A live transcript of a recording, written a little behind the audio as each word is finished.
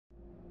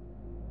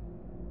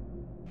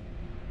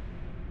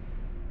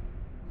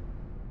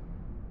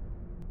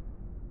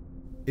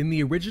In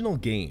the original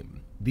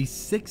game, the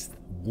sixth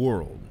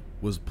world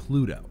was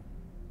Pluto.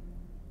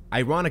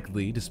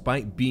 Ironically,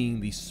 despite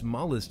being the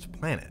smallest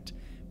planet,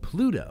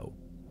 Pluto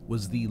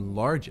was the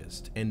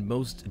largest and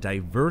most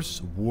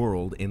diverse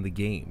world in the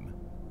game.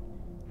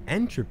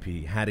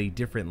 Entropy had a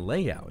different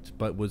layout,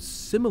 but was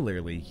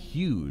similarly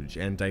huge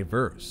and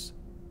diverse.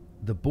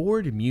 The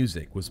board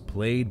music was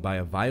played by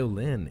a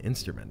violin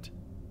instrument,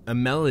 a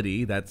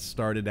melody that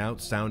started out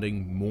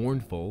sounding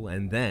mournful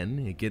and then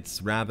it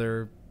gets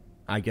rather,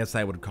 I guess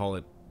I would call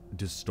it,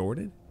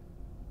 distorted.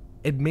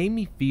 It made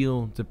me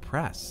feel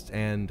depressed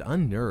and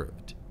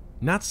unnerved,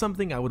 not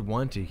something I would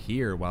want to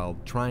hear while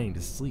trying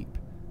to sleep.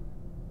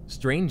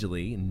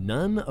 Strangely,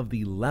 none of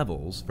the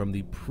levels from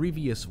the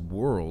previous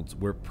worlds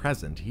were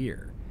present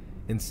here.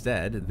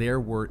 Instead, there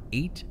were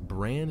 8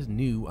 brand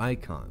new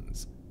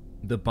icons.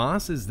 The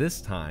bosses this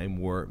time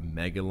were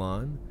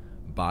Megalon,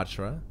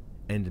 Batra,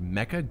 and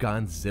Mecha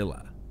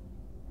Godzilla.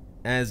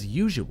 As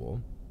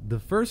usual, the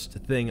first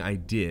thing I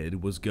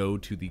did was go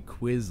to the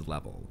quiz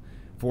level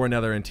for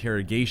another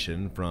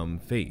interrogation from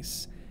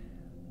Face.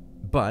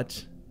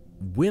 But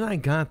when I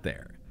got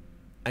there,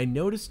 I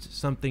noticed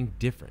something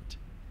different.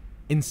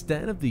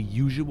 Instead of the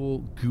usual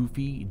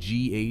goofy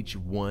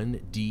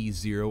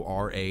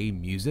GH1D0RA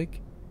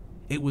music,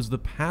 it was the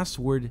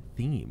password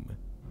theme.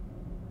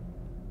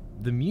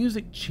 The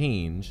music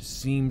change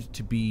seemed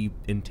to be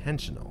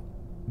intentional,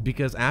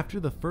 because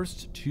after the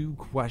first 2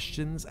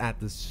 questions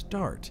at the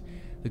start,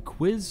 the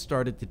quiz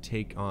started to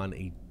take on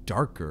a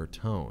darker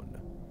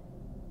tone.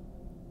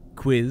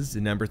 Quiz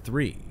number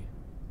 3.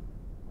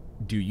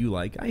 Do you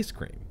like ice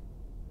cream?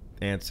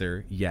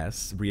 Answer,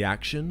 yes.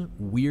 Reaction,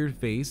 weird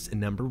face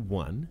number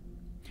 1.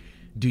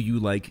 Do you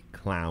like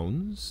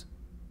clowns?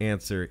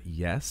 Answer,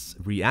 yes.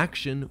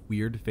 Reaction,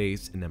 weird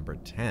face number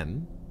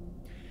 10.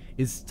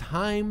 Is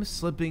time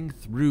slipping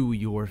through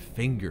your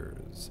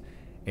fingers?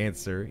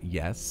 Answer,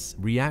 yes.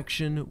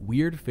 Reaction,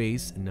 weird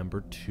face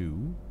number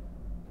 2.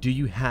 Do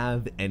you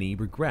have any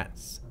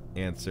regrets?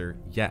 Answer,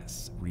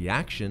 yes.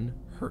 Reaction,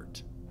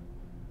 hurt.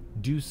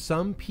 Do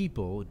some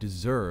people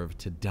deserve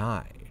to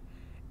die?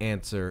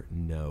 Answer,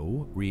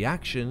 no.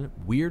 Reaction,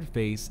 weird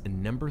face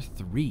number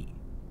 3.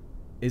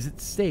 Is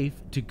it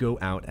safe to go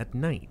out at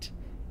night?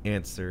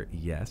 Answer,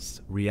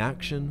 yes.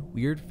 Reaction,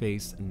 weird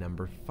face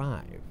number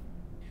 5.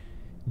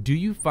 Do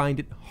you find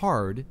it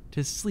hard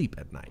to sleep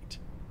at night?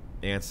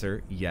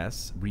 Answer,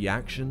 yes.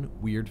 Reaction,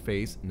 weird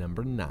face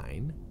number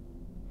 9.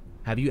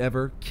 Have you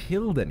ever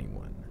killed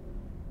anyone?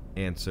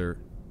 Answer,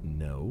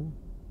 no.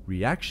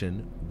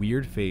 Reaction,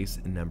 weird face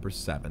number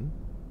 7.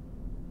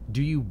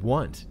 Do you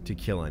want to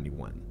kill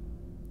anyone?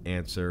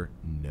 Answer,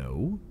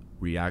 no.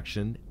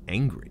 Reaction,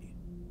 angry.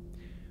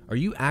 Are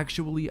you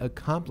actually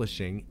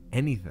accomplishing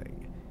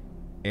anything?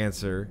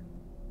 Answer,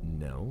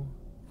 no.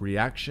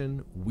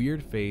 Reaction,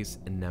 weird face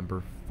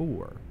number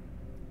 4.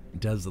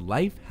 Does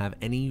life have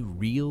any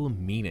real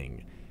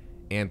meaning?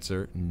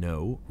 Answer,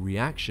 no.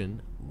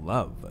 Reaction,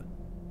 love.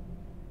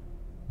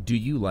 Do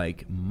you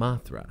like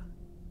Mothra?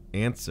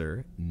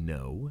 Answer,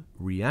 no.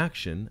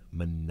 Reaction,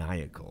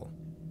 maniacal.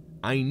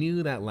 I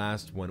knew that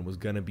last one was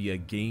going to be a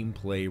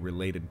gameplay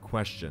related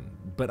question,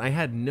 but I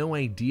had no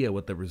idea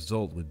what the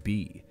result would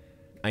be.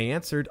 I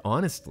answered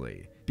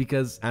honestly,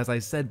 because as I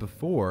said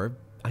before,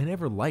 I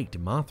never liked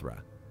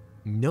Mothra.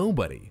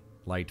 Nobody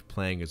liked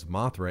playing as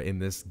Mothra in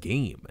this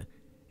game,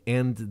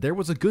 and there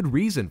was a good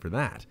reason for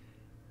that.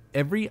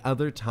 Every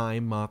other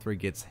time Mothra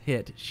gets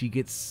hit, she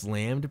gets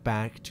slammed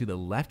back to the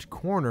left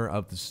corner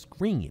of the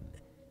screen,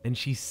 and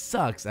she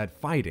sucks at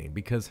fighting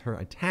because her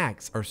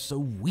attacks are so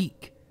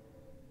weak.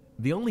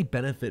 The only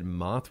benefit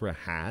Mothra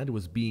had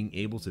was being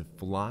able to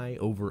fly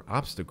over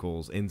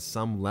obstacles in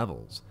some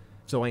levels,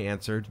 so I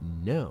answered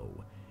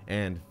no,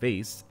 and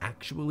Face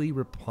actually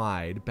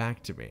replied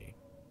back to me.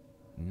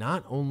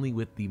 Not only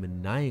with the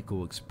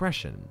maniacal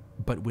expression,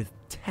 but with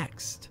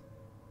text.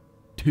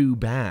 Too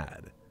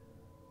bad.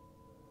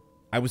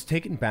 I was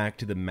taken back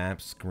to the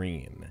map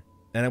screen,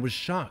 and I was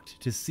shocked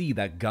to see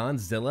that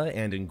Godzilla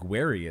and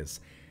Inguarius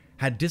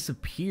had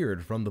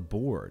disappeared from the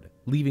board,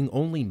 leaving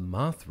only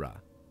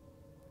Mothra.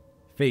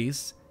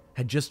 Face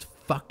had just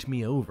fucked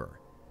me over.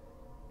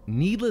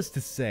 Needless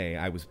to say,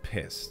 I was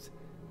pissed,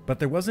 but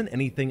there wasn't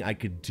anything I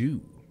could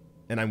do,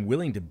 and I'm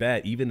willing to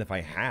bet even if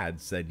I had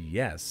said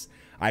yes,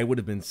 I would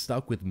have been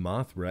stuck with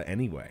Mothra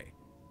anyway.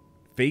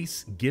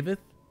 Face giveth,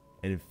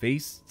 and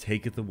face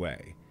taketh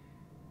away.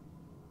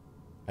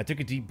 I took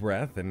a deep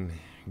breath and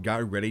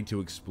got ready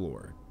to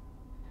explore.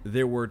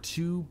 There were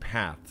 2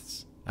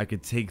 paths I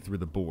could take through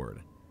the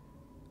board.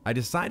 I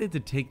decided to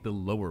take the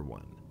lower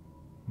one.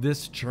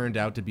 This turned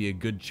out to be a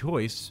good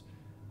choice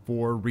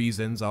for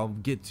reasons I'll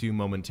get to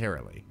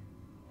momentarily.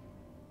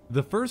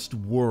 The first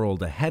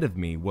world ahead of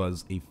me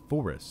was a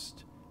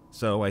forest,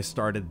 so I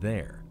started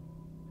there.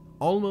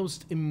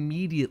 Almost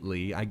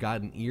immediately, I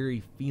got an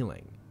eerie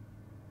feeling.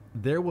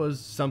 There was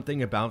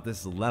something about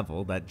this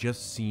level that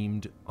just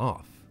seemed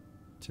off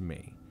to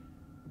me,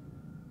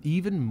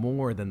 even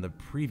more than the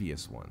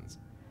previous ones.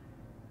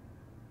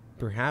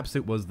 Perhaps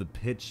it was the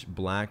pitch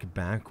black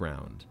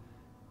background,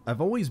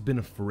 I've always been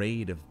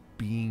afraid of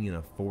being in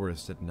a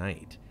forest at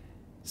night.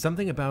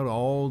 Something about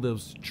all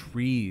those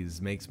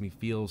trees makes me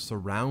feel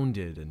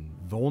surrounded and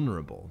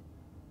vulnerable.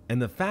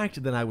 And the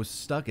fact that I was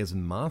stuck as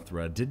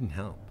Mothra didn't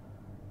help.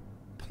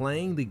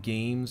 Playing the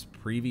game's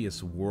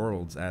previous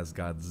worlds as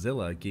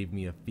Godzilla gave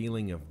me a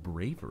feeling of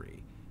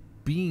bravery.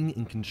 Being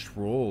in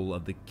control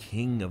of the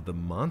king of the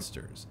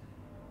monsters.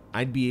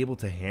 I'd be able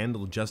to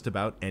handle just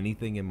about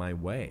anything in my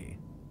way.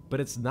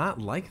 But it's not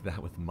like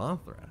that with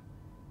Mothra.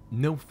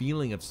 No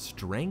feeling of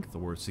strength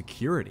or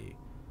security.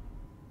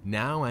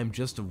 Now I'm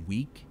just a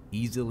weak,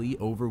 easily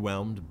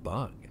overwhelmed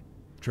bug,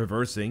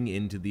 traversing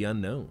into the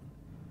unknown.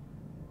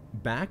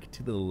 Back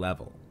to the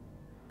level.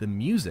 The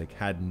music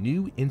had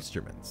new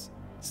instruments,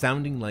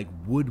 sounding like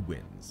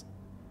woodwinds,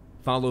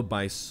 followed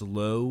by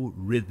slow,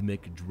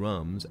 rhythmic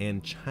drums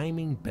and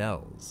chiming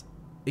bells.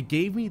 It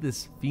gave me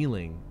this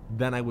feeling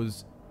that I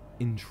was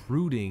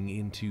intruding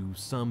into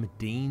some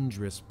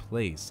dangerous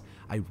place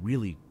I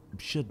really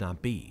should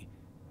not be.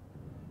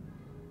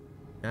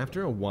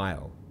 After a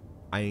while,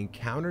 I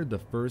encountered the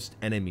first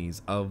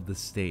enemies of the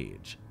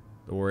stage,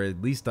 or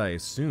at least I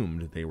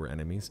assumed they were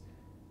enemies.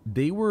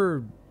 They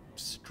were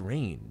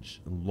strange,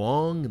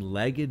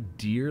 long-legged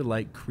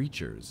deer-like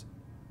creatures.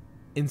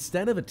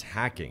 Instead of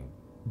attacking,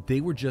 they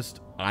were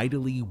just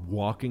idly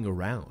walking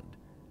around.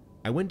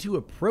 I went to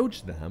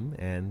approach them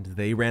and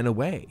they ran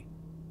away.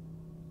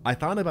 I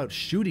thought about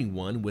shooting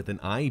one with an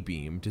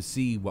I-beam to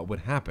see what would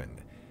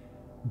happen,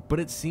 but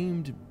it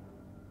seemed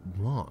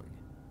wrong.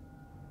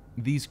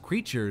 These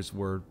creatures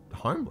were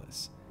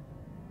harmless,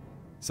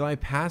 so I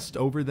passed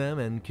over them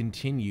and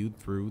continued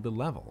through the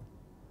level.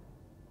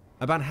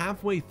 About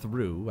halfway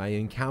through, I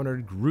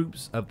encountered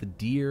groups of the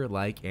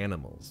deer-like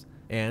animals,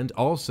 and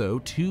also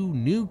two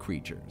new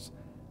creatures.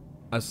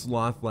 A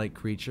sloth-like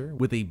creature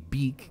with a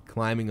beak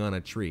climbing on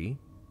a tree,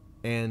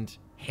 and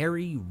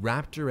hairy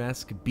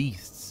raptor-esque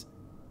beasts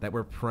that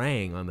were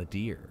preying on the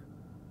deer.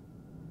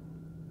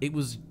 It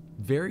was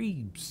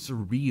very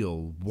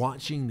surreal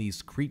watching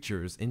these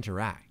creatures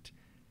interact.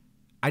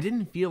 I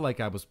didn't feel like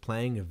I was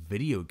playing a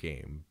video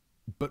game,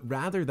 but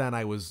rather that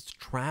I was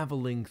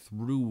traveling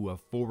through a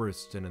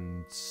forest and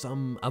in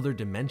some other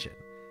dimension.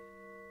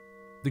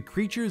 The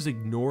creatures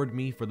ignored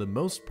me for the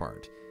most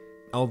part,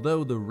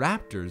 although the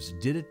raptors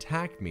did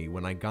attack me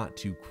when I got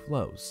too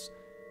close,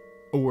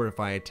 or if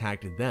I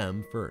attacked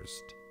them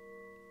first.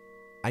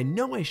 I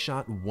know I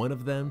shot one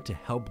of them to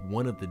help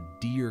one of the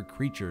deer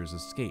creatures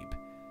escape.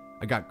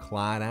 I got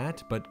clawed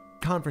at, but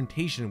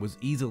confrontation was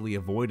easily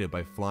avoided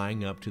by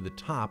flying up to the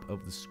top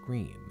of the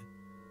screen.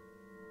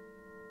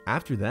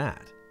 After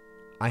that,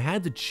 I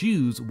had to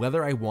choose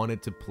whether I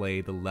wanted to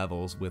play the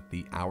levels with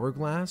the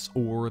hourglass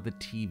or the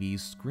TV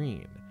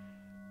screen.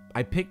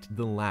 I picked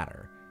the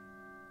latter.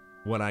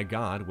 What I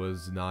got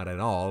was not at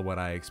all what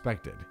I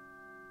expected.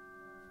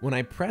 When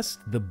I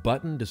pressed the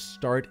button to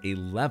start a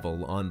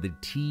level on the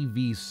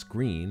TV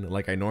screen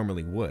like I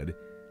normally would,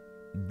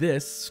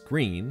 this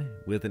screen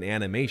with an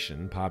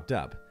animation popped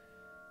up.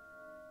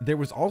 There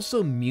was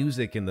also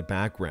music in the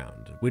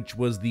background, which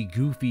was the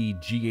goofy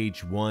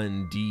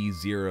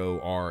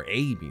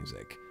GH1D0RA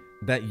music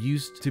that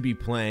used to be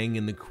playing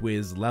in the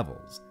quiz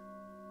levels.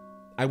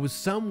 I was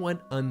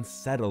somewhat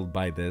unsettled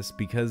by this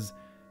because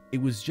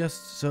it was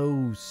just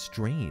so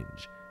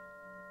strange.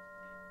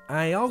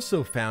 I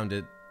also found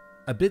it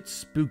a bit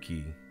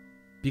spooky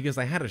because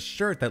I had a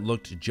shirt that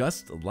looked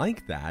just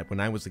like that when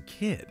I was a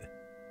kid.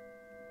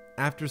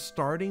 After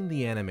starting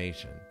the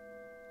animation,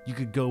 you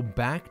could go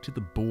back to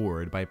the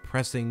board by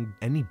pressing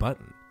any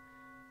button.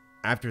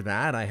 After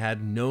that, I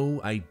had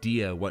no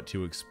idea what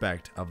to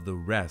expect of the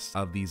rest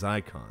of these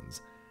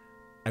icons.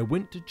 I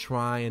went to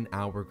try an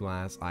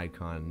hourglass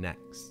icon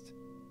next.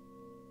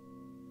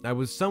 I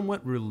was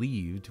somewhat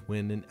relieved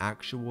when an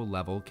actual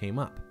level came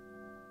up.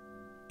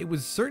 It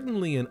was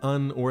certainly an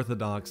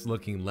unorthodox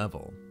looking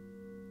level.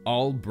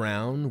 All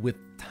brown with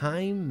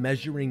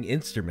time-measuring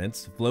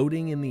instruments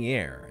floating in the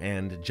air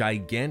and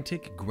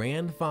gigantic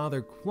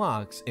grandfather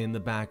clocks in the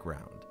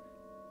background.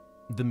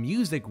 The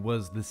music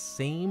was the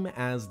same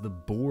as the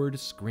board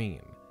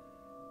screen.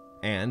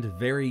 And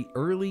very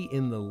early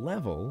in the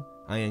level,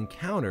 I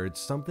encountered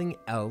something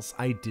else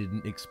I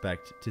didn't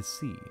expect to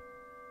see.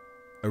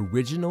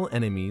 Original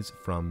enemies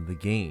from the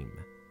game.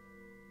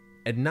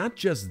 And not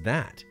just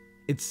that,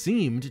 it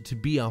seemed to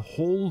be a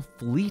whole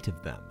fleet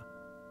of them.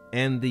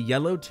 And the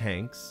yellow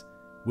tanks,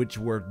 which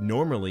were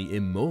normally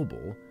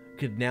immobile,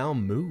 could now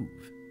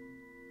move.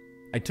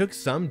 I took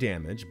some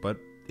damage, but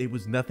it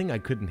was nothing I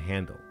couldn't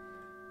handle.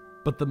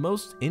 But the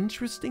most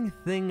interesting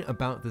thing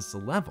about this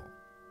level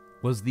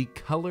was the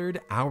colored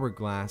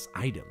hourglass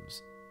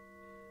items.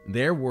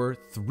 There were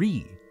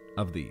 3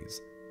 of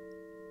these.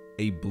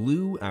 A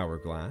blue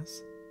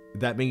hourglass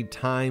that made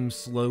time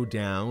slow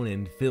down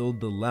and filled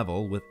the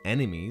level with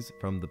enemies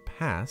from the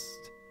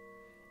past.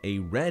 A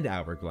red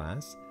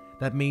hourglass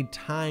that made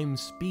time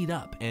speed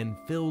up and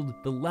filled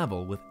the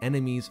level with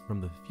enemies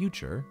from the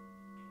future.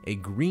 A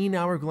green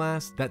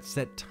hourglass that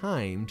set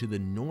time to the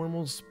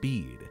normal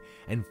speed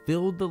and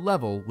filled the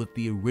level with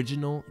the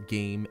original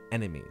game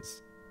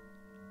enemies.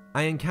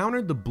 I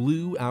encountered the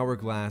blue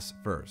hourglass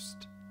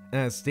first.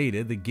 As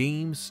stated, the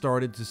game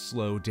started to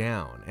slow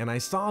down, and I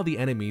saw the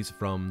enemies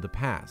from the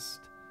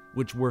past,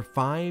 which were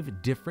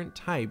 5 different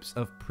types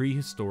of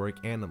prehistoric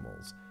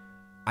animals.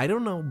 I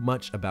don't know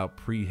much about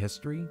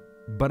prehistory,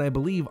 but I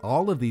believe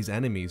all of these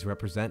enemies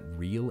represent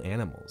real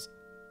animals.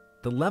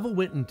 The level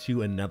went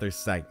into another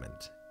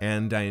segment,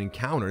 and I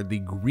encountered the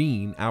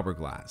green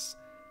hourglass,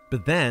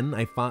 but then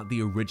I fought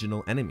the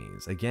original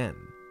enemies again.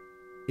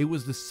 It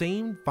was the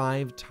same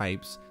 5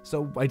 types,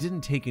 so I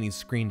didn't take any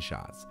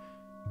screenshots.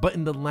 But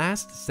in the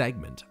last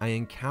segment, I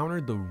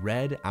encountered the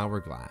red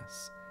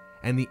hourglass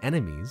and the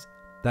enemies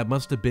that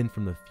must have been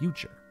from the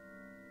future.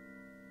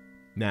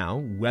 Now,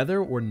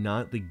 whether or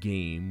not the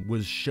game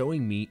was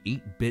showing me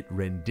 8-bit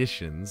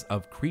renditions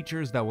of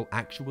creatures that will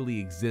actually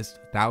exist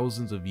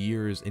thousands of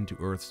years into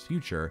Earth's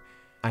future,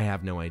 I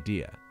have no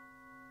idea.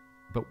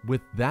 But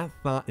with that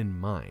thought in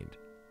mind,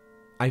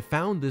 I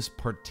found this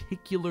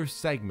particular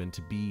segment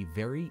to be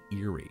very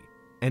eerie,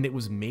 and it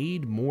was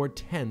made more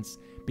tense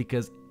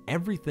because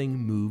everything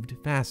moved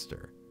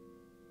faster.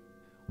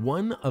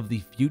 One of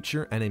the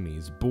future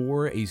enemies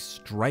bore a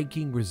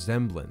striking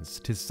resemblance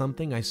to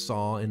something I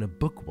saw in a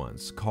book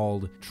once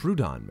called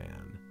Trudon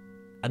Man.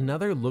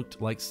 Another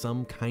looked like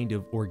some kind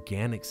of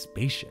organic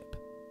spaceship.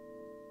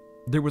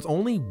 There was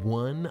only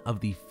one of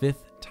the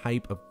 5th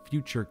type of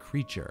future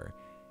creature,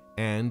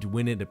 and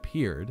when it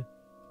appeared,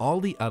 all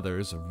the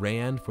others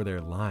ran for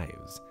their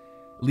lives,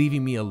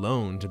 leaving me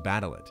alone to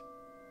battle it.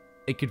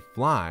 It could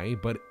fly,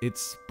 but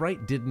its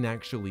sprite didn't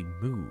actually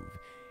move,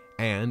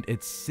 and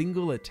its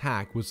single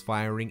attack was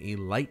firing a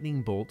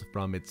lightning bolt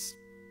from its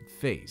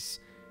face.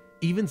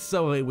 Even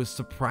so, it was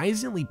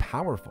surprisingly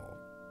powerful,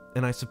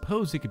 and I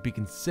suppose it could be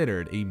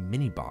considered a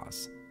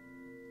mini-boss.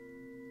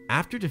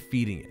 After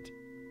defeating it,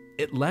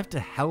 it left a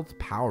health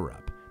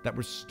power-up that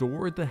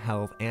restored the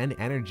health and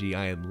energy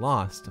I had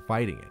lost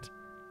fighting it,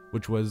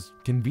 which was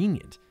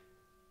convenient.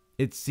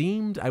 It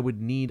seemed I would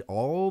need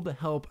all the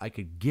help I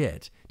could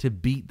get to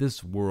beat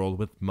this world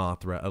with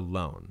Mothra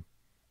alone.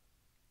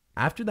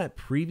 After that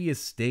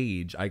previous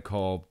stage I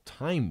called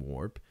Time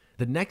Warp,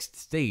 the next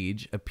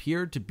stage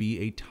appeared to be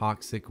a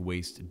toxic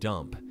waste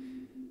dump.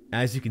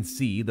 As you can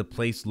see, the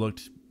place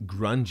looked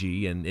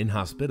grungy and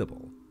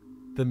inhospitable.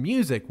 The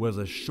music was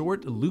a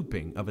short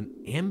looping of an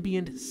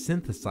ambient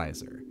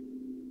synthesizer.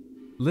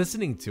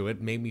 Listening to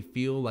it made me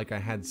feel like I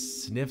had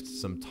sniffed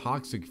some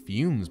toxic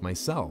fumes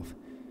myself,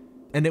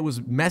 and it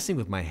was messing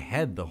with my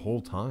head the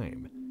whole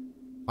time.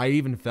 I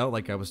even felt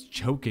like I was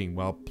choking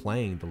while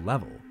playing the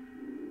level.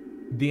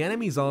 The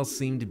enemies all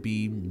seemed to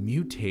be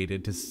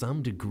mutated to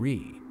some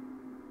degree.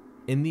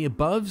 In the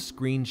above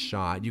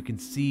screenshot, you can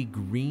see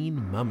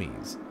green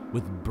mummies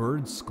with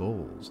bird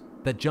skulls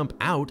that jump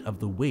out of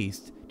the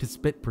waste to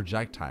spit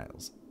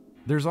projectiles.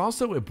 There's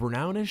also a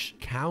brownish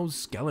cow's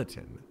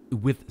skeleton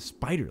with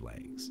spider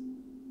legs.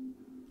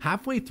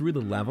 Halfway through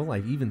the level, I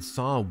even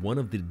saw one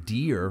of the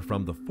deer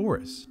from the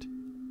forest.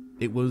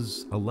 It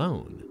was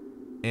alone,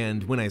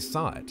 and when I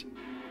saw it,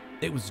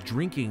 it was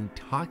drinking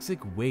toxic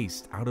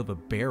waste out of a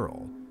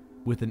barrel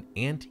with an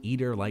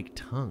anteater-like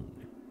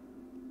tongue.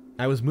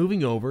 I was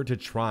moving over to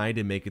try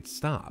to make it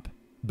stop,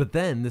 but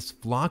then this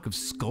flock of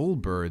skull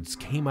birds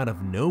came out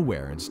of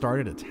nowhere and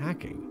started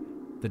attacking.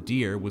 The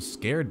deer was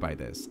scared by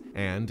this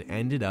and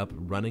ended up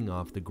running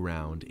off the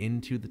ground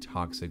into the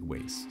toxic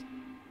waste.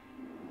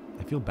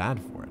 I feel bad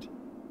for it.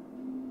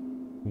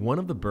 One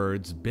of the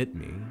birds bit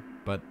me,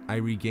 but I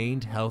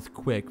regained health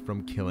quick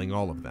from killing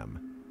all of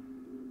them.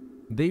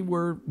 They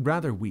were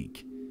rather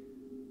weak.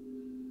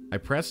 I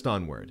pressed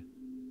onward.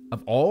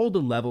 Of all the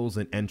levels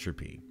in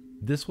Entropy,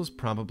 this was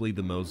probably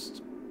the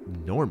most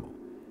normal,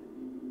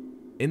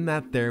 in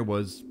that there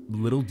was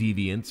little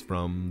deviance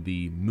from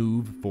the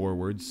move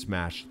forward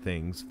smash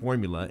things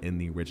formula in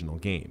the original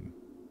game.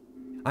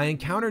 I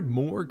encountered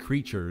more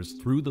creatures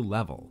through the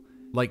level,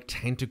 like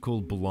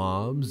tentacled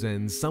blobs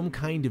and some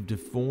kind of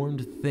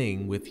deformed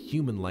thing with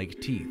human-like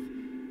teeth.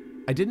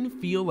 I didn't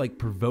feel like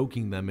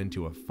provoking them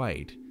into a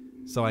fight,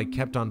 so I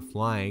kept on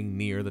flying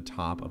near the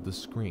top of the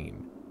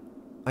screen.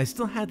 I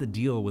still had to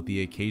deal with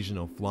the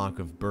occasional flock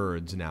of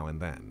birds now and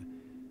then.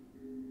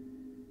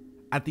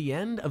 At the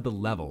end of the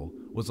level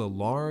was a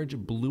large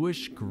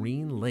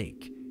bluish-green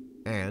lake,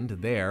 and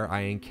there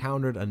I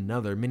encountered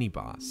another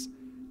mini-boss,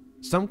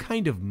 some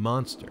kind of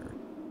monster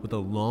with a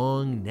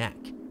long neck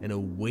and a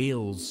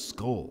whale's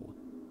skull.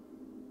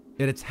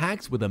 It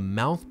attacks with a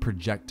mouth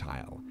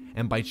projectile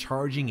and by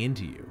charging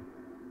into you.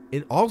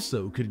 It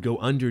also could go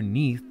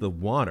underneath the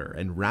water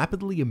and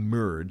rapidly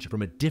emerge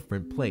from a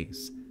different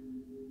place.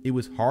 It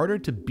was harder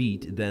to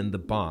beat than the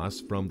boss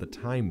from the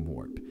Time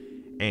Warp,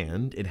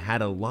 and it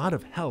had a lot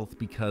of health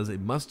because it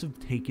must have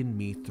taken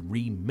me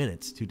 3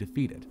 minutes to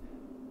defeat it.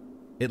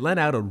 It let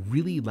out a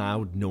really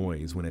loud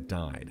noise when it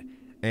died,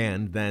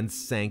 and then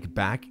sank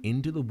back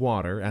into the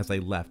water as I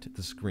left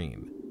the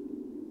screen.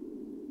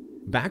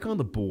 Back on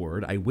the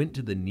board, I went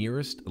to the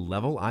nearest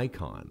level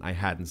icon I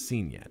hadn't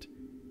seen yet,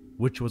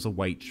 which was a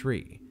white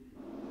tree.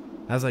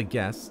 As I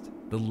guessed,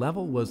 The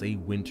level was a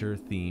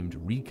winter-themed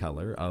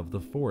recolor of the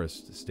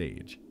forest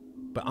stage.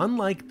 But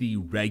unlike the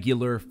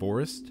regular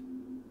forest,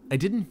 I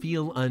didn't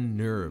feel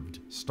unnerved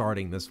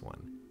starting this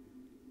one.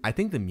 I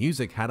think the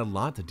music had a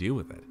lot to do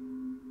with it.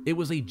 It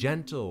was a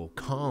gentle,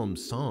 calm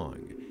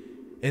song.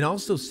 It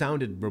also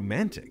sounded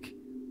romantic.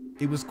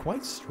 It was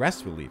quite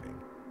stress-relieving.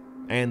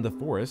 And the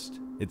forest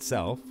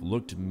itself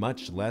looked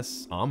much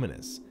less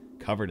ominous,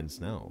 covered in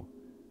snow.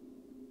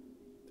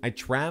 I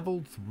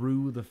traveled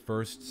through the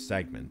first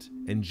segment,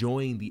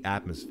 enjoying the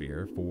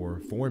atmosphere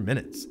for 4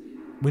 minutes,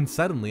 when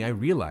suddenly I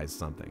realized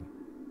something.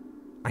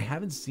 I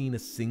haven't seen a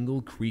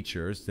single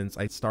creature since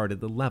I started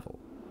the level.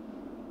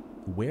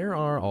 Where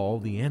are all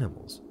the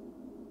animals?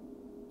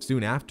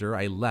 Soon after,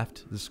 I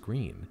left the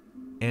screen,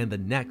 and the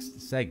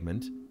next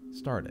segment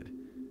started.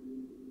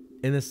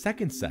 In the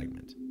second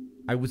segment,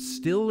 I was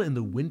still in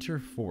the winter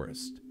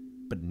forest,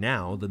 but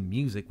now the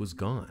music was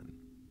gone.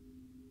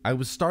 I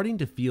was starting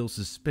to feel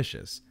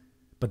suspicious,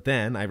 but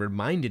then I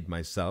reminded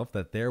myself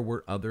that there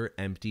were other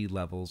empty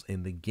levels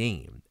in the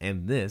game,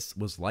 and this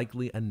was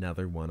likely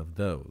another one of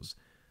those.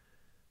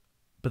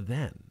 But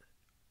then,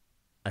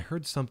 I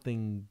heard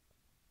something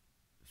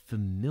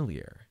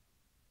familiar.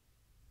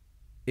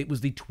 It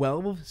was the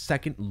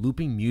 12-second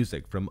looping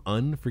music from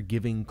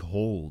Unforgiving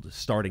Cold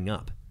starting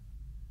up.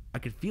 I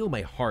could feel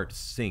my heart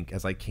sink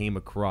as I came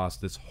across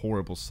this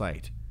horrible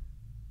sight.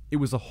 It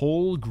was a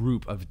whole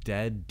group of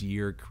dead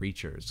deer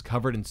creatures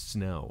covered in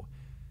snow.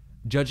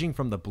 Judging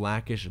from the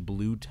blackish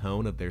blue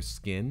tone of their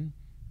skin,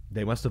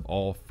 they must have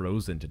all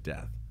frozen to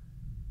death.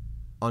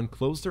 On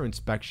closer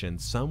inspection,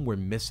 some were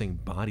missing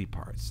body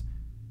parts.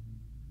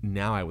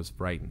 Now I was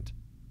frightened,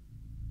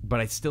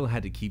 but I still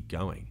had to keep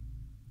going.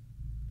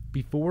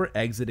 Before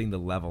exiting the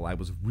level, I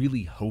was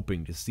really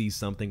hoping to see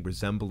something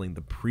resembling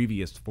the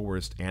previous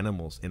forest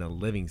animals in a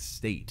living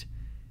state.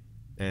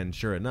 And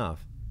sure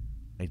enough,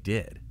 I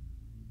did.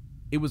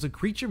 It was a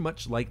creature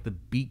much like the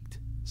beaked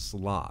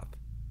sloth,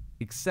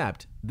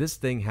 except this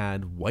thing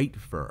had white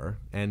fur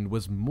and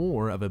was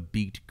more of a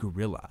beaked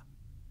gorilla.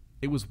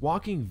 It was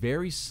walking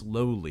very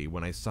slowly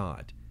when I saw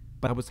it,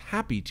 but I was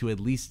happy to at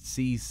least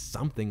see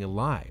something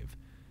alive.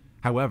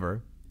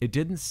 However, it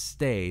didn't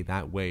stay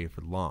that way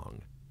for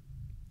long.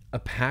 A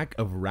pack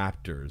of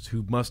raptors,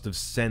 who must have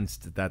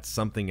sensed that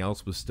something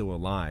else was still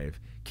alive,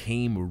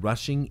 came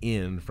rushing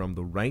in from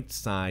the right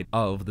side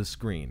of the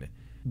screen.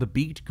 The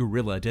beaked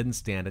gorilla didn't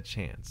stand a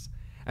chance,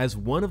 as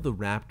one of the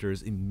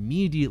raptors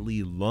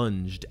immediately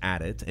lunged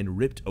at it and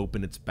ripped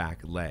open its back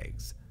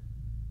legs.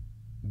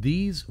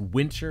 These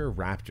winter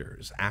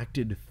raptors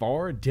acted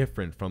far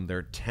different from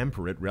their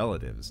temperate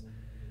relatives.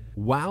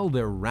 While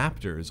their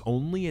raptors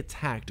only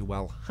attacked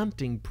while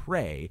hunting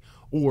prey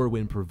or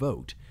when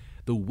provoked,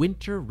 the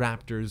winter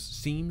raptors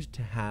seemed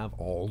to have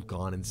all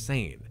gone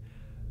insane.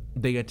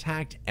 They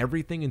attacked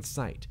everything in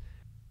sight.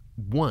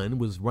 One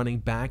was running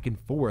back and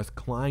forth,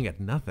 clawing at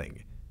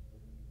nothing.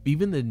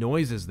 Even the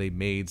noises they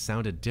made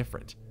sounded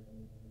different,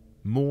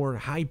 more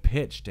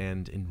high-pitched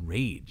and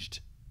enraged.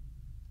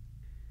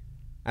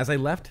 As I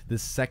left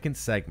this second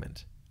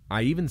segment,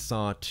 I even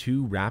saw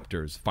 2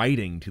 raptors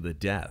fighting to the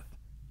death.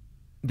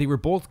 They were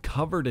both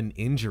covered in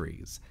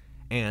injuries,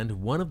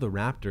 and one of the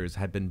raptors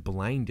had been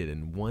blinded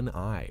in one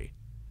eye.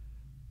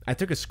 I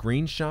took a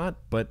screenshot,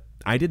 but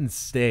I didn't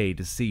stay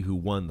to see who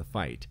won the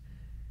fight.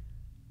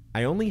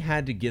 I only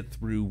had to get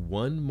through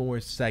one more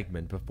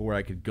segment before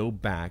I could go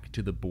back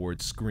to the board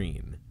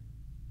screen.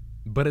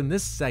 But in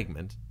this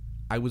segment,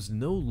 I was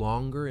no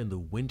longer in the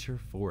winter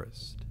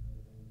forest,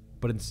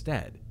 but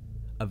instead,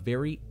 a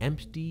very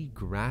empty,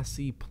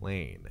 grassy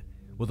plain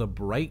with a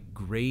bright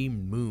gray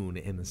moon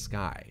in the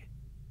sky.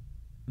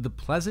 The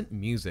pleasant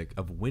music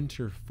of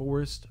Winter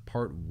Forest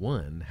Part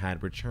 1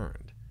 had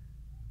returned,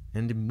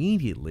 and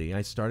immediately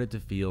I started to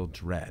feel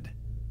dread.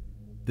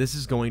 This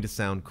is going to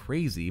sound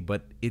crazy,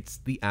 but it's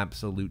the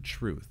absolute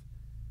truth.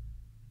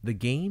 The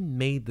game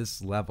made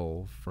this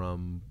level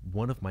from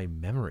one of my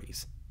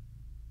memories.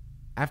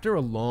 After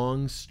a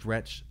long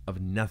stretch of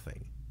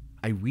nothing,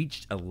 I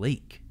reached a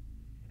lake,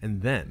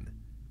 and then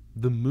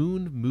the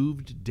moon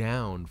moved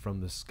down from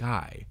the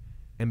sky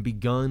and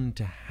begun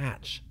to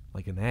hatch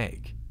like an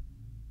egg.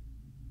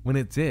 When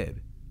it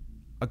did,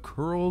 a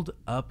curled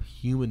up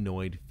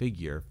humanoid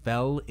figure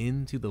fell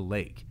into the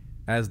lake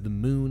as the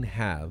moon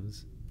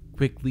halves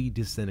quickly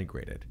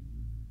disintegrated.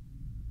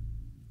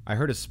 I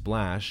heard a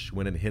splash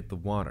when it hit the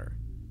water,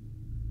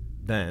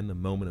 then a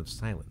moment of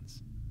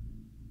silence.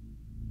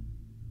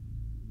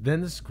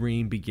 Then the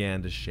screen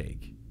began to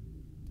shake,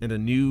 and a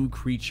new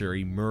creature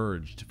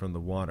emerged from the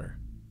water.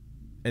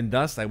 And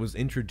thus I was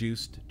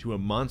introduced to a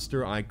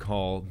monster I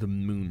call the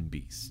Moon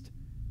Beast.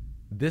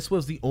 This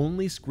was the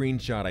only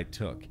screenshot I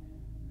took,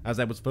 as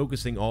I was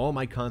focusing all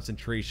my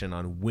concentration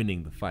on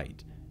winning the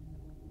fight.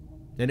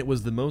 And it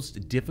was the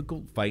most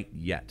difficult fight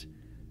yet.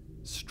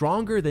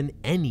 Stronger than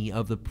any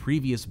of the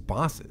previous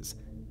bosses.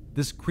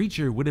 This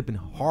creature would have been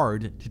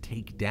hard to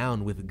take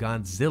down with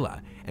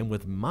Godzilla, and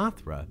with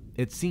Mothra,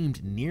 it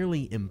seemed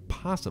nearly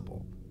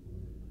impossible.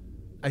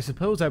 I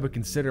suppose I would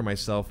consider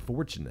myself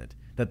fortunate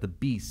that the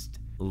beast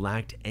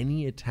lacked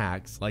any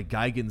attacks like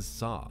Gigan's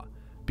Saw,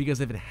 because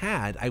if it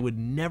had, I would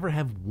never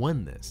have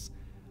won this.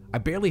 I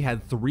barely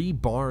had 3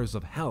 bars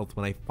of health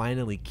when I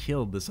finally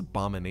killed this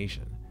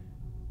abomination.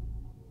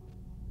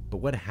 But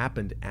what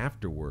happened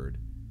afterward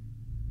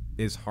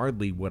is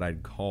hardly what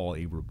I'd call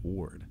a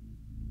reward.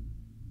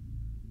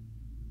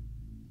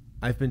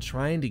 I've been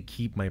trying to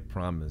keep my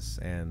promise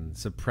and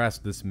suppress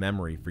this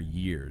memory for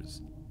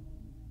years,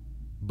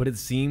 but it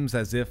seems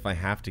as if I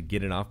have to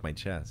get it off my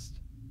chest.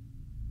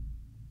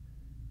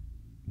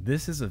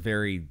 This is a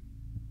very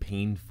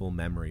painful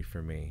memory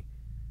for me,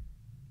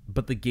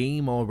 but the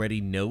game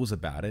already knows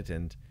about it,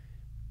 and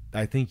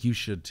I think you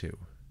should too.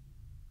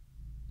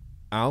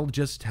 I'll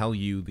just tell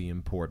you the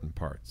important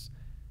parts,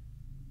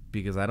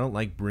 because I don't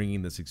like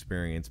bringing this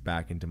experience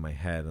back into my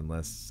head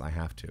unless I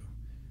have to.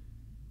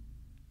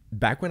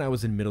 Back when I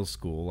was in middle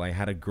school, I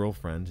had a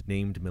girlfriend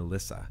named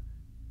Melissa.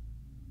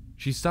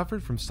 She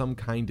suffered from some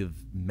kind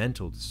of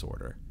mental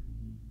disorder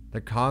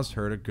that caused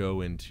her to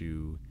go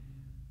into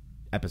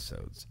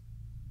episodes.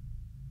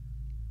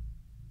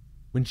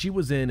 When she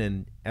was in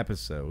an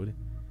episode,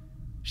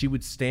 she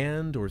would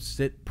stand or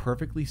sit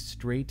perfectly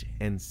straight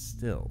and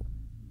still,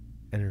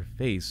 and her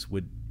face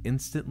would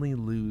instantly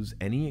lose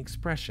any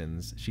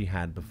expressions she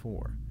had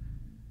before.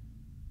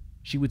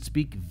 She would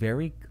speak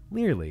very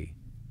clearly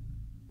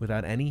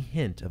without any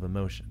hint of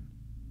emotion.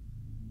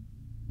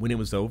 When it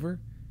was over,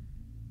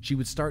 she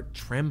would start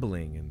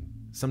trembling and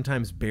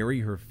sometimes bury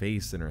her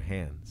face in her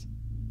hands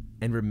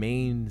and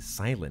remain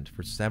silent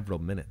for several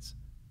minutes.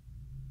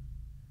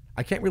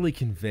 I can't really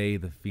convey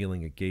the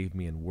feeling it gave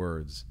me in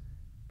words,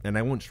 and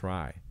I won't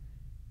try.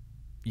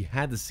 You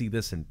had to see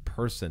this in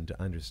person to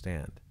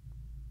understand.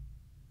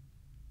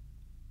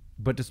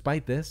 But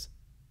despite this,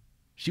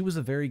 she was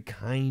a very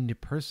kind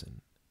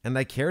person, and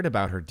I cared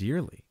about her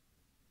dearly.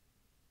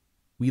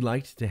 We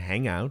liked to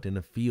hang out in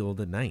a field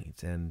at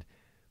night and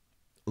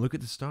look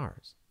at the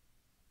stars.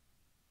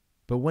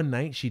 But one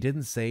night she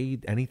didn't say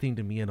anything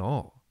to me at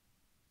all.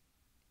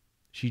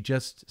 She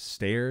just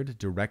stared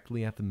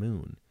directly at the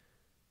moon,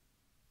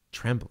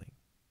 trembling.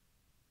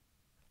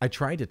 I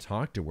tried to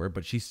talk to her,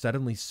 but she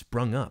suddenly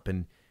sprung up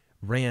and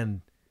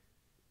ran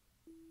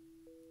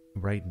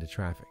right into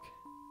traffic.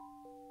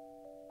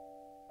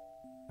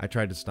 I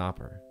tried to stop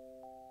her,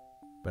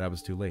 but I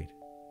was too late.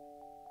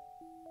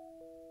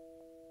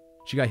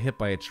 She got hit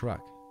by a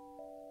truck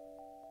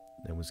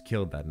and was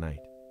killed that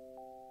night.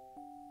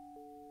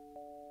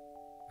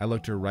 I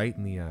looked her right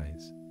in the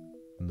eyes,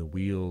 and the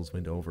wheels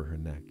went over her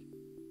neck.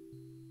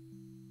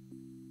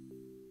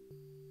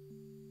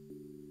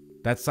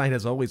 That sight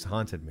has always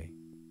haunted me.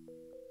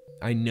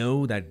 I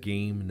know that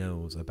game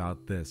knows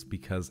about this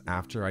because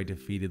after I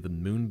defeated the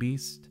Moon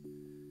Beast,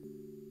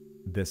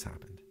 this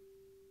happened.